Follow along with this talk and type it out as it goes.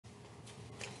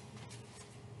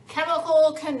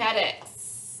measurable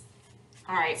kinetics.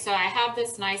 All right, so I have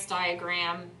this nice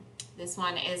diagram. This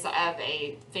one is of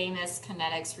a famous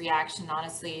kinetics reaction.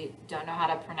 Honestly, don't know how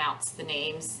to pronounce the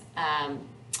names. I'd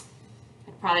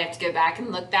probably have to go back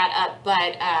and look that up,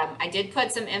 but I did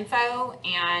put some info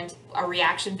and a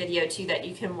reaction video too that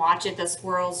you can watch it. The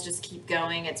swirls just keep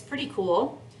going. It's pretty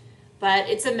cool, but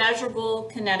it's a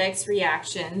measurable kinetics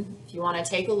reaction if you want to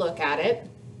take a look at it.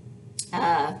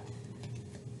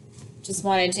 Just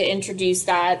wanted to introduce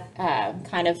that,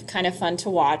 kind of fun to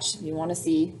watch if you want to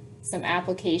see some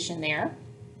application there.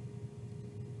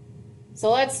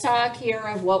 So let's talk here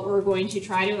of what we're going to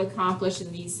try to accomplish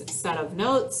in these set of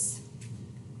notes.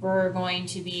 We're going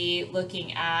to be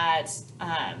looking at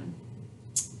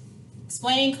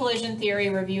explaining collision theory,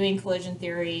 reviewing collision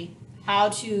theory, how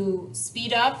to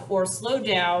speed up or slow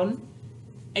down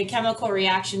a chemical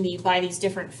reaction by these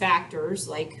different factors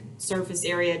like surface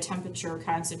area, temperature,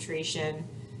 concentration,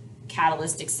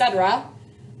 catalyst, etc.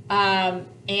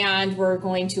 And we're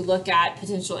going to look at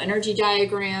potential energy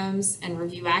diagrams and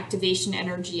review activation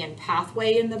energy and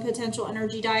pathway in the potential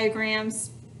energy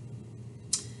diagrams.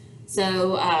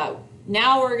 So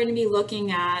now we're going to be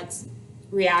looking at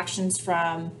reactions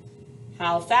from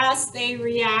how fast they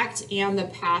react and the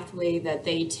pathway that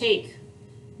they take.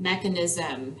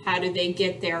 Mechanism, how do they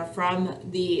get there from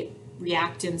the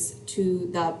reactants to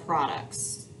the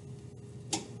products.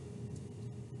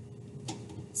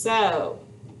 So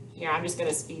here, I'm just going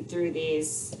to speed through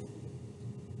these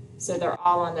so they're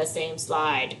all on the same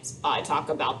slide. I talk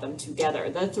about them together.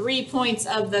 The 3 points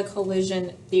of the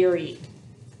collision theory.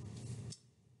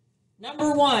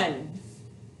 Number 1,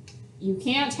 you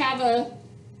can't have a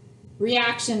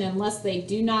reaction unless they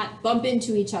do not bump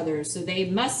into each other, so they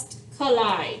must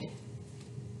collide.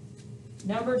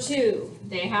 Number 2,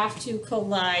 they have to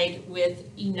collide with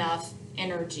enough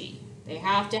energy. They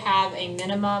have to have a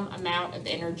minimum amount of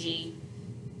energy,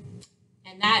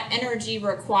 and that energy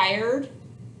required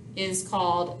is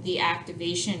called the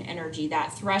activation energy.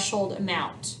 That threshold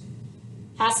amount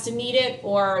has to meet it,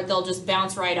 or they'll just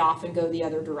bounce right off and go the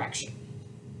other direction.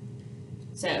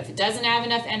 So if it doesn't have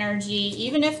enough energy,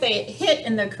 even if they hit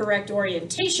in the correct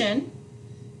orientation,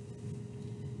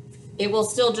 it will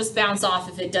still just bounce off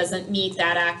if it doesn't meet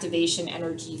that activation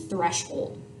energy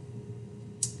threshold.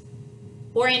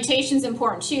 Orientation is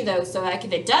important too, though, so like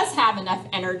if it does have enough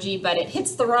energy but it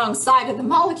hits the wrong side of the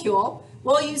molecule,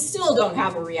 well, you still don't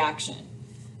have a reaction.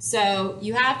 So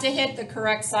you have to hit the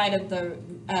correct side of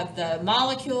the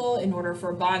molecule in order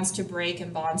for bonds to break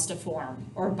and bonds to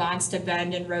form, or bonds to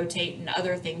bend and rotate and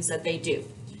other things that they do.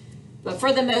 But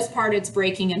for the most part, it's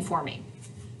breaking and forming.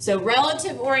 So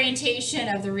relative orientation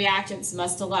of the reactants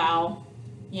must allow,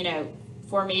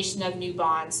 formation of new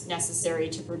bonds necessary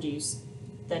to produce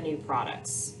the new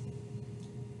products.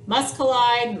 Must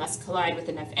collide with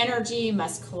enough energy,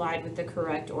 must collide with the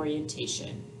correct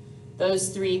orientation. Those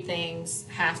 3 things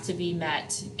have to be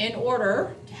met in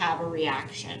order to have a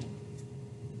reaction.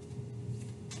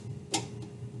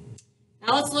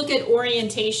 Now let's look at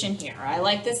orientation here. I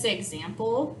like this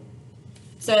example.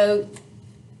 So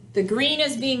the green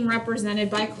is being represented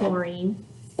by chlorine.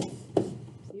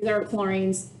 These are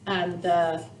chlorines.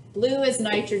 The blue is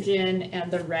nitrogen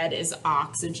and the red is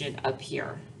oxygen up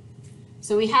here.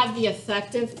 So we have the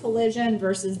effective collision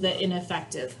versus the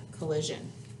ineffective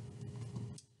collision.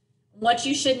 What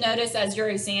you should notice as you're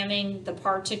examining the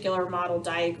particular model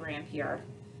diagram here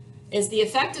is the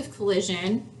effective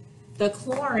collision, the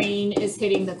chlorine is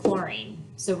hitting the chlorine.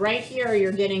 So right here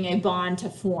you're getting a bond to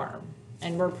form,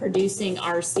 and we're producing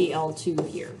our Cl2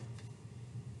 here.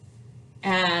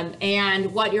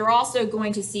 And what you're also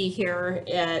going to see here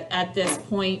at this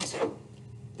point,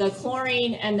 the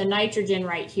chlorine and the nitrogen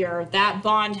right here, that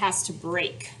bond has to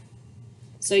break.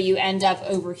 So you end up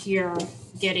over here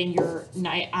getting your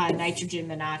nitrogen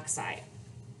monoxide.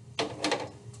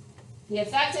 The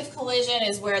effective collision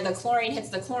is where the chlorine hits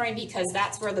the chlorine because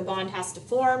that's where the bond has to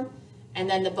form, and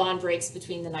then the bond breaks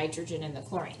between the nitrogen and the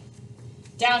chlorine.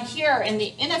 Down here in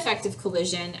the ineffective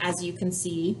collision, as you can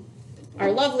see, our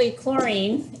lovely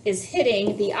chlorine is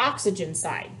hitting the oxygen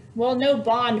side. Well, no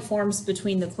bond forms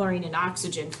between the chlorine and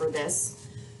oxygen for this,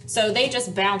 so they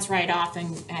just bounce right off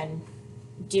and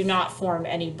do not form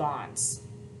any bonds.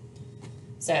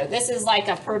 So this is like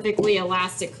a perfectly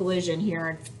elastic collision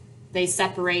here. They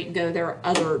separate and go their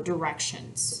other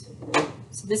directions.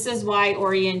 So this is why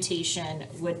orientation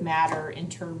would matter in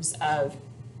terms of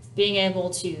being able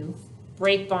to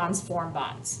break bonds, form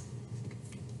bonds.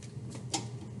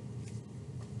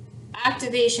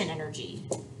 Activation energy.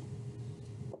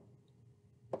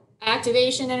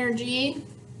 Activation energy,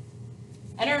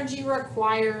 energy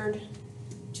required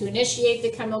to to initiate the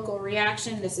chemical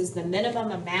reaction. This is the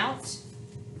minimum amount.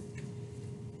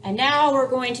 And now we're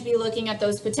going to be looking at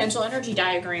those potential energy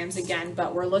diagrams again,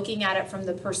 but we're looking at it from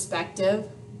the perspective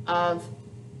of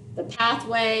the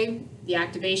pathway, the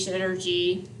activation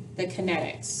energy, the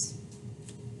kinetics.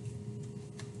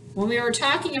 When we were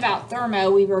talking about thermo,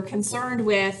 we were concerned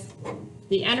with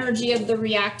the energy of the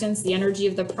reactants, the energy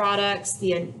of the products,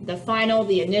 the final,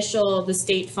 the initial, the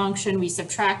state function. We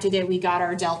subtracted it, we got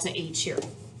our delta H here.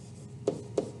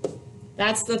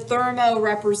 That's the thermo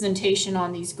representation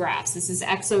on these graphs. This is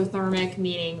exothermic,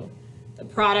 meaning the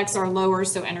products are lower,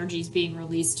 so energy is being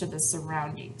released to the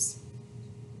surroundings.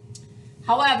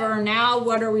 However, now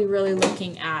what are we really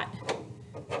looking at?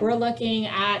 We're looking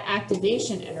at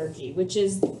activation energy, which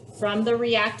is from the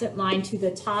reactant line to the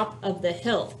top of the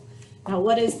hill. Now,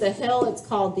 what is the hill? It's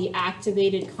called the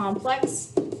activated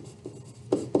complex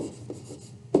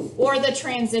or the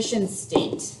transition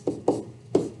state.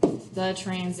 The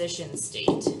transition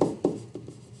state.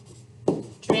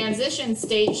 Transition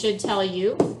state should tell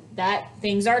you that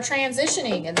things are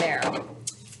transitioning in there.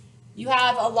 You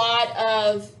have a lot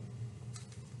of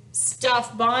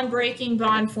stuff, bond breaking,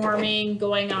 bond forming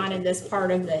going on in this part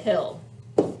of the hill.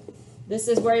 This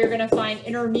is where you're going to find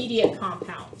intermediate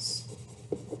compounds.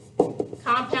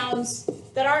 Compounds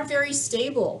that aren't very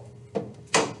stable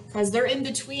because they're in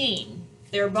between.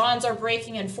 Their bonds are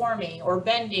breaking and forming or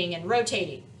bending and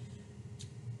rotating.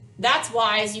 That's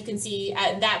why, as you can see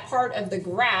at that part of the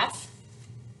graph,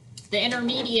 the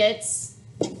intermediates,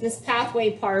 this pathway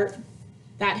part,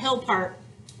 that hill part,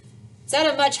 it's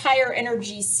at a much higher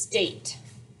energy state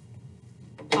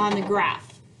on the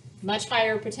graph, much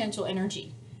higher potential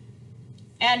energy.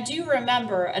 And do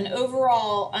remember, an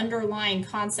overall underlying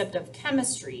concept of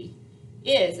chemistry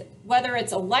is whether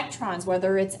it's electrons,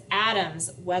 whether it's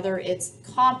atoms, whether it's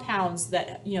compounds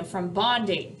that, from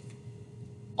bonding,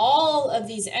 all of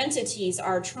these entities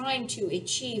are trying to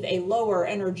achieve a lower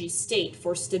energy state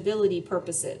for stability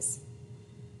purposes.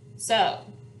 So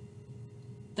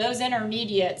those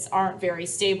intermediates aren't very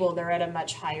stable. They're at a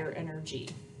much higher energy.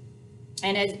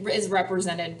 And it is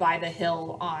represented by the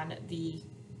hill on the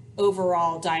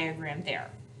overall diagram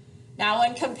there. Now,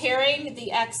 when comparing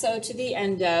the exo to the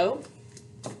endo,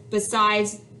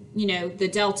 besides, the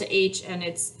delta H and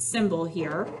its symbol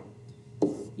here,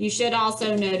 you should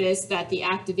also notice that the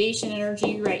activation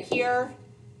energy right here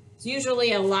is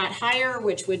usually a lot higher,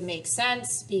 which would make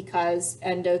sense because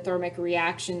endothermic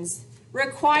reactions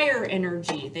require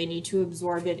energy. They need to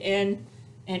absorb it in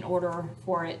order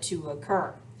for it to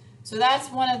occur. So that's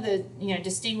one of the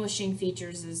distinguishing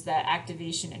features, is that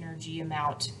activation energy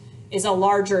amount is a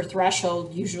larger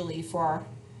threshold usually for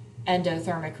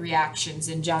endothermic reactions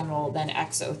in general than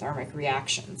exothermic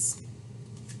reactions.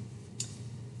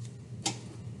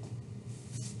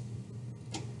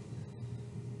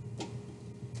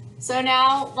 So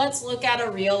now let's look at a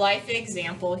real life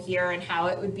example here and how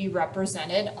it would be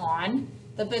represented on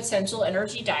the potential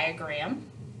energy diagram.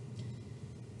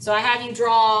 So I have you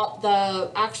draw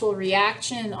the actual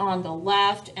reaction on the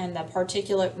left and the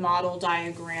particulate model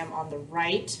diagram on the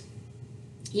right.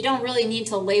 You don't really need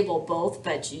to label both,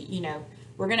 but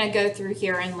we're going to go through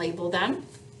here and label them.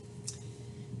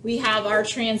 We have our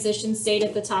transition state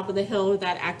at the top of the hill with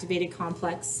that activated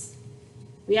complex.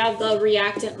 We have the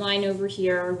reactant line over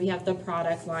here. We have the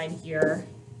product line here.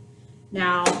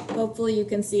 Now, hopefully you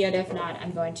can see it. If not,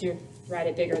 I'm going to write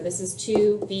it bigger. This is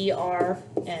 2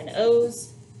 BRNOs.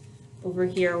 Over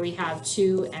here we have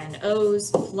 2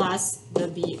 NOs plus the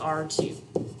Br2.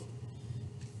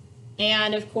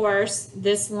 And of course,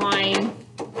 this line,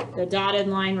 the dotted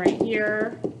line right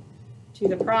here to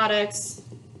the products,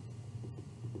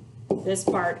 this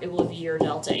part, it will be your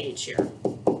delta H here.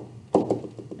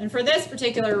 And for this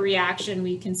particular reaction,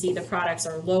 we can see the products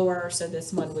are lower, so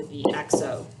this one would be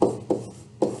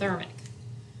exothermic.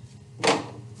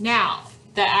 Now,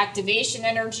 the activation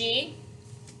energy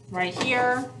right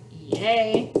here,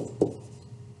 EA,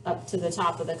 up to the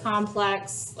top of the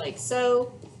complex, like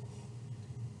so.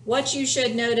 What you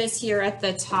should notice here at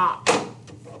the top,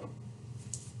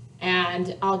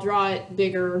 and I'll draw it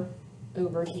bigger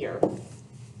over here.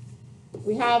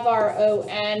 We have our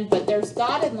ON, but there's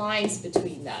dotted lines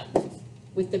between them.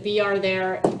 With the BR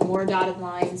there, more dotted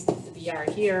lines, the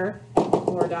BR here,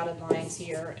 more dotted lines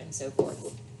here, and so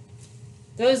forth.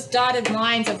 Those dotted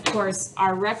lines, of course,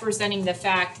 are representing the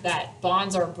fact that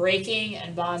bonds are breaking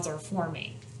and bonds are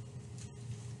forming.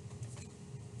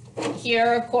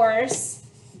 Here, of course,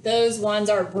 those ones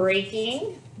are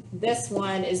breaking. This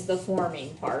one is the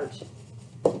forming part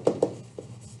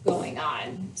going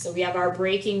on. So we have our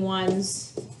breaking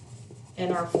ones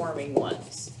and our forming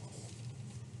ones.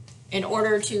 in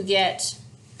order to get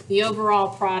the overall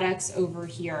products over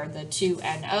here, the 2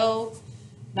 NO,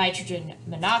 nitrogen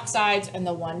monoxides, and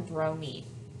the 1 bromine.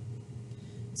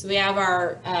 So we have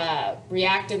our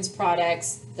reactants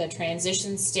products, the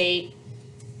transition state,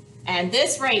 and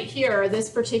this right here, this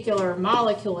particular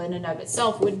molecule in and of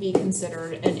itself would be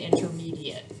considered an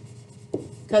intermediate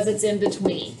because it's in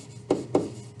between.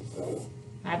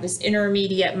 I have this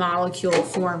intermediate molecule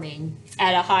forming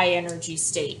at a high energy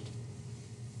state.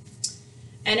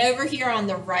 And over here on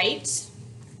the right,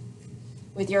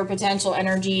 with your potential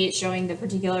energy showing the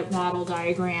particular model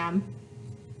diagram,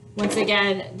 once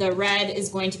again, the red is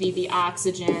going to be the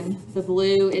oxygen, the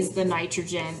blue is the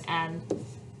nitrogen, and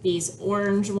these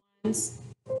orange ones,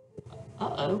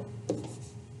 uh-oh,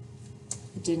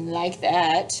 didn't like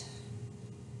that.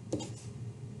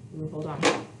 Ooh, hold on,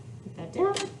 put that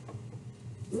down,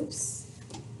 oops.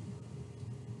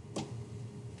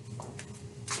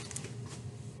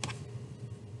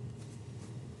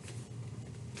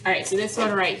 All right, so this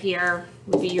one right here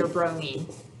would be your bromine.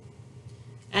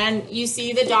 And you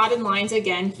see the dotted lines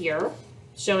again here,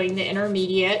 showing the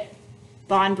intermediate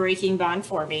bond breaking, bond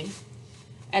forming.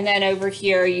 And then over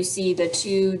here, you see the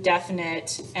 2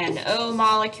 definite NO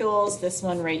molecules. This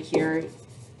one right here,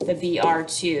 the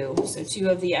Br2. So 2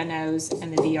 of the NOs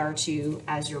and the Br2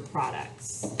 as your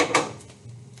products.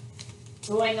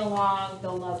 Going along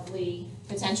the lovely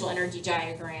potential energy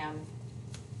diagram,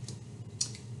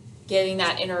 getting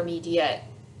that intermediate,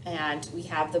 and we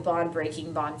have the bond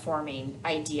breaking, bond forming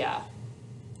idea,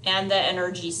 and the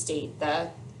energy state, the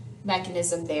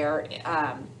mechanism there,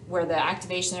 where the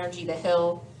activation energy, the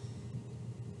hill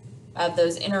of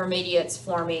those intermediates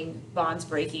forming, bonds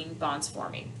breaking, bonds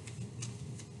forming.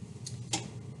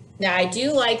 Now I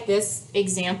do like this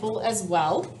example as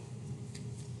well.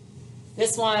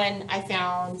 This one I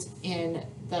found in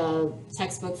the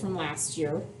textbook from last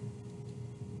year,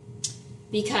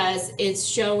 because it's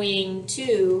showing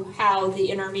too how the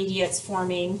intermediates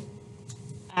forming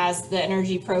as the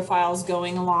energy profile is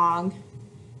going along.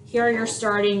 Here you're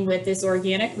starting with this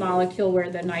organic molecule where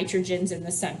the nitrogen's in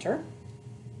the center.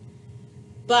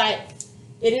 But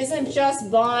it isn't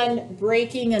just bond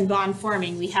breaking and bond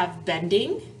forming. We have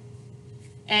bending.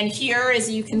 And here, as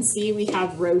you can see, we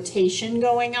have rotation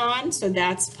going on. So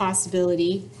that's a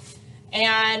possibility.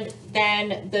 And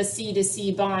then the C to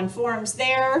C bond forms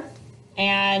there.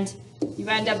 And you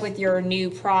end up with your new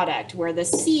product where the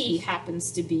C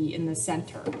happens to be in the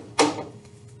center.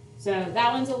 So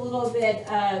that one's a little bit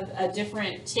of a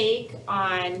different take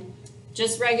on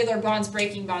just regular bonds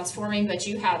breaking, bonds forming, but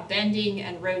you have bending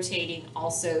and rotating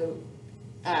also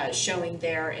showing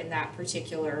there in that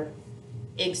particular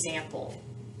example.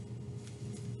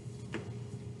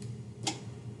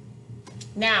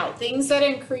 Now, things that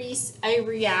increase a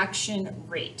reaction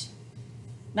rate.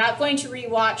 Not going to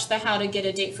rewatch the how to get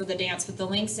a date for the dance, but the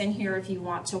link's in here if you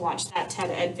want to watch that TED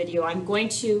Ed video. I'm going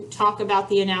to talk about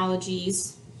the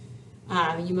analogies.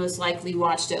 You most likely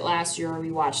watched it last year, or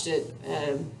we watched it,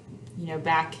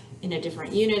 back in a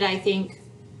different unit, I think.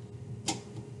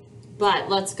 But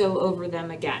let's go over them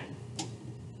again.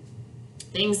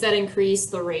 Things that increase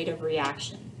the rate of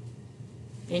reaction.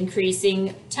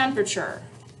 Increasing temperature.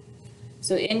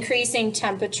 So increasing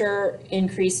temperature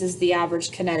increases the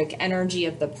average kinetic energy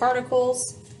of the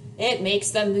particles. It makes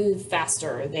them move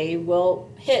faster. They will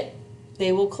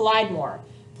collide more.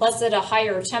 Plus, at a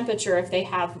higher temperature, if they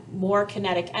have more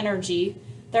kinetic energy,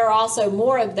 there are also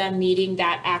more of them meeting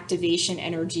that activation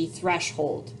energy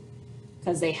threshold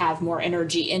because they have more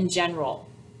energy in general.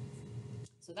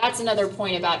 So that's another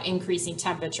point about increasing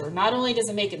temperature. Not only does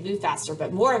it make it move faster,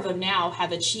 but more of them now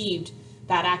have achieved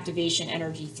that activation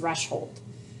energy threshold.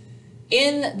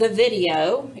 In the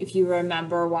video, if you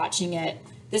remember watching it,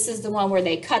 this is the one where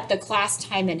they cut the class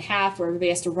time in half, where everybody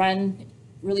has to run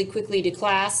really quickly to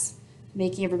class,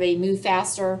 making everybody move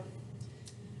faster.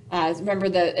 Remember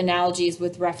the analogies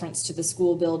with reference to the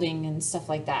school building and stuff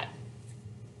like that.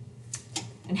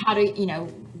 And how to,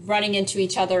 running into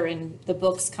each other and the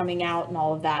books coming out and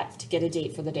all of that to get a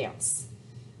date for the dance.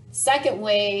 Second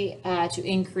way to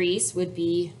increase would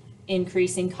be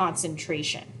increasing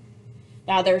concentration.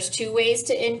 Now there's 2 ways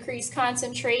to increase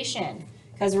concentration,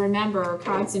 because remember,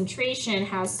 concentration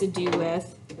has to do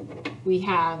with, we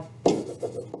have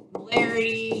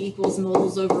molarity equals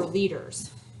moles over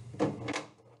liters.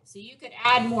 So you could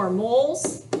add more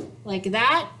moles like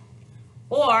that,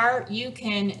 or you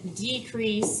can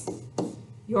decrease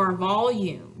your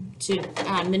volume to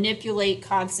manipulate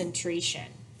concentration.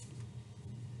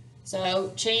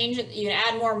 So you can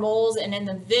add more moles, and in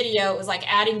the video, it was like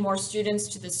adding more students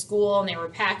to the school, and they were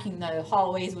packing the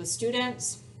hallways with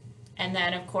students. And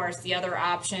then of course the other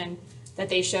option that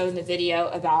they showed in the video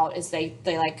about is they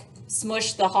like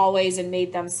smushed the hallways and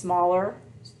made them smaller,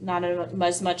 not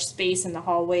as much space in the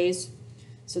hallways.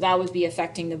 So that would be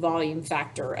affecting the volume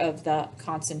factor of the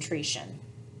concentration.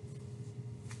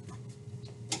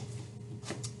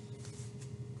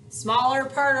 Smaller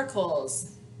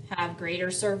particles have greater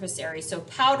surface area. So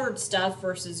powdered stuff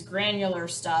versus granular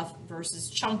stuff versus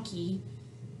chunky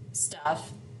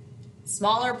stuff.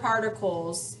 Smaller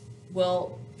particles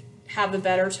will have a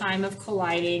better time of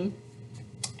colliding,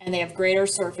 and they have greater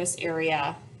surface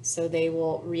area, so they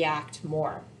will react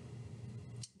more.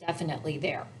 Definitely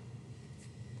there.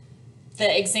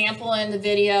 The example in the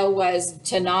video was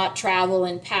to not travel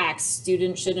in packs.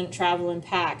 Students shouldn't travel in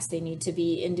packs. They need to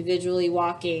be individually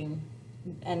walking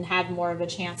and have more of a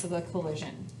chance of a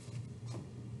collision.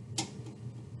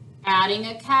 Adding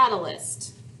a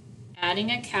catalyst.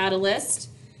 Adding a catalyst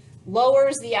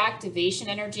lowers the activation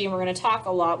energy, and we're going to talk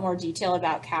a lot more detail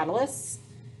about catalysts.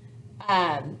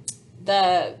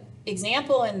 The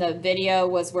example in the video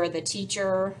was where the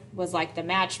teacher was like the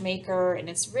matchmaker, and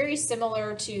it's very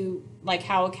similar to like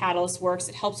how a catalyst works.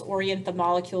 It helps orient the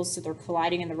molecules so they're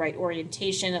colliding in the right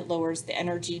orientation. It lowers the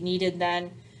energy needed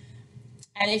then.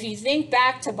 And if you think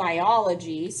back to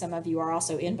biology, some of you are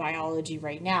also in biology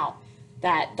right now,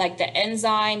 that like the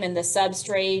enzyme and the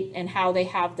substrate and how they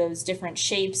have those different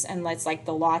shapes, and it's like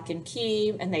the lock and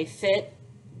key and they fit.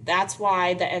 That's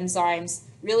why the enzymes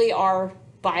really are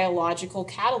biological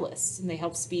catalysts, and they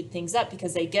help speed things up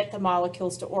because they get the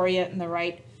molecules to orient in the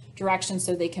right direction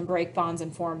so they can break bonds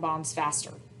and form bonds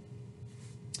faster.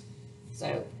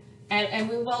 So, and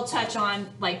we will touch on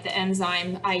like the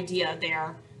enzyme idea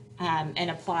there and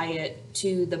apply it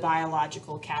to the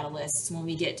biological catalysts when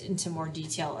we get into more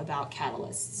detail about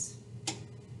catalysts.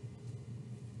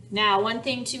 Now, one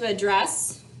thing to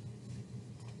address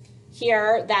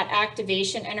here, that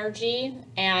activation energy,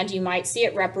 and you might see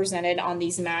it represented on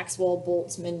these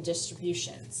Maxwell-Boltzmann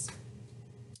distributions.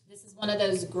 This is one of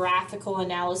those graphical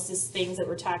analysis things that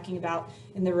we're talking about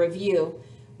in the review,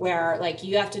 where like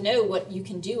you have to know what you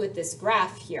can do with this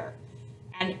graph here.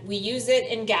 And we use it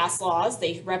in gas laws.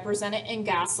 They represent it in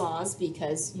gas laws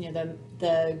because, you know,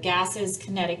 the gas's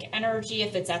kinetic energy,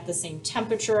 if it's at the same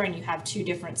temperature and you have two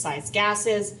different sized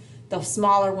gases, the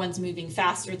smaller one's moving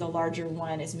faster, the larger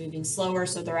one is moving slower,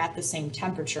 so they're at the same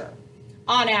temperature.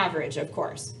 On average, of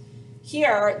course.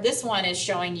 Here, this one is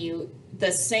showing you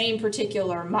the same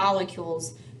particular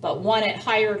molecules, but one at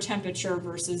higher temperature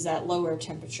versus at lower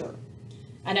temperature.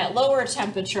 And at lower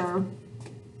temperature,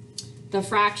 the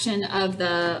fraction of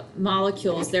the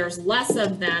molecules, there's less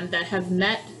of them that have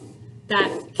met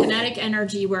that kinetic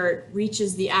energy where it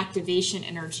reaches the activation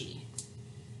energy.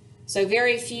 So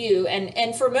very few,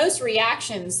 and for most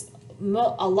reactions,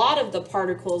 a lot of the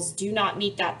particles do not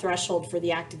meet that threshold for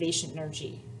the activation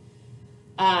energy.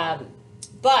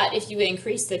 But if you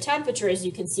increase the temperature, as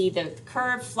you can see, the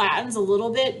curve flattens a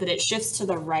little bit, but it shifts to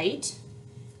the right.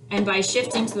 And by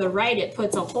shifting to the right, it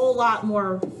puts a whole lot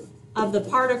more of the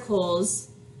particles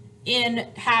in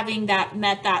having that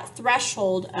met that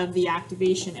threshold of the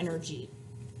activation energy.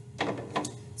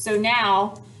 So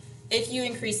now, if you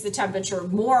increase the temperature,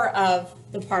 more of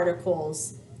the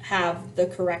particles have the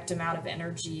correct amount of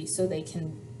energy so they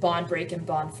can bond break and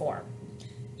bond form.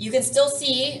 You can still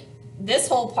see this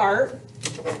whole part,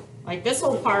 like this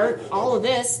whole part, all of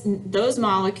this, those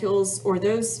molecules or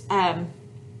those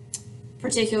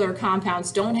particular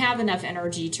compounds don't have enough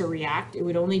energy to react. It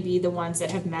would only be the ones that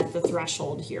have met the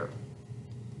threshold here.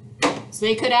 So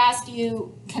they could ask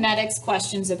you kinetics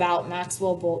questions about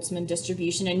Maxwell-Boltzmann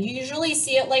distribution, and you usually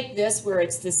see it like this, where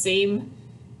it's the same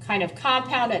kind of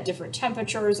compound at different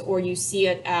temperatures, or you see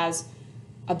it as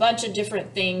a bunch of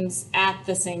different things at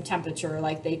the same temperature,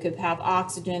 like they could have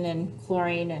oxygen and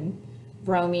chlorine and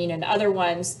bromine and other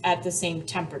ones at the same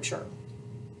temperature.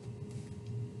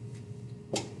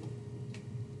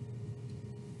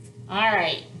 All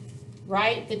right,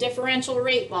 write the differential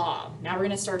rate law. Now we're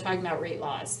going to start talking about rate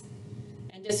laws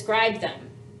and describe them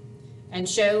and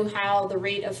show how the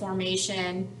rate of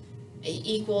formation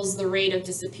equals the rate of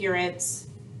disappearance,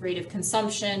 rate of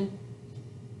consumption.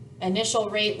 Initial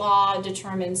rate law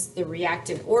determines the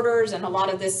reactant orders, and a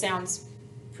lot of this sounds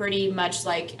pretty much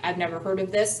like I've never heard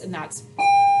of this, and that's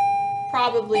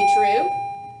probably true.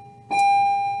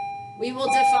 We will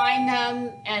define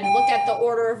them and look at the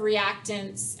order of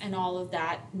reactants and all of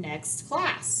that next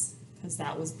class, because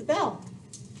that was the bell.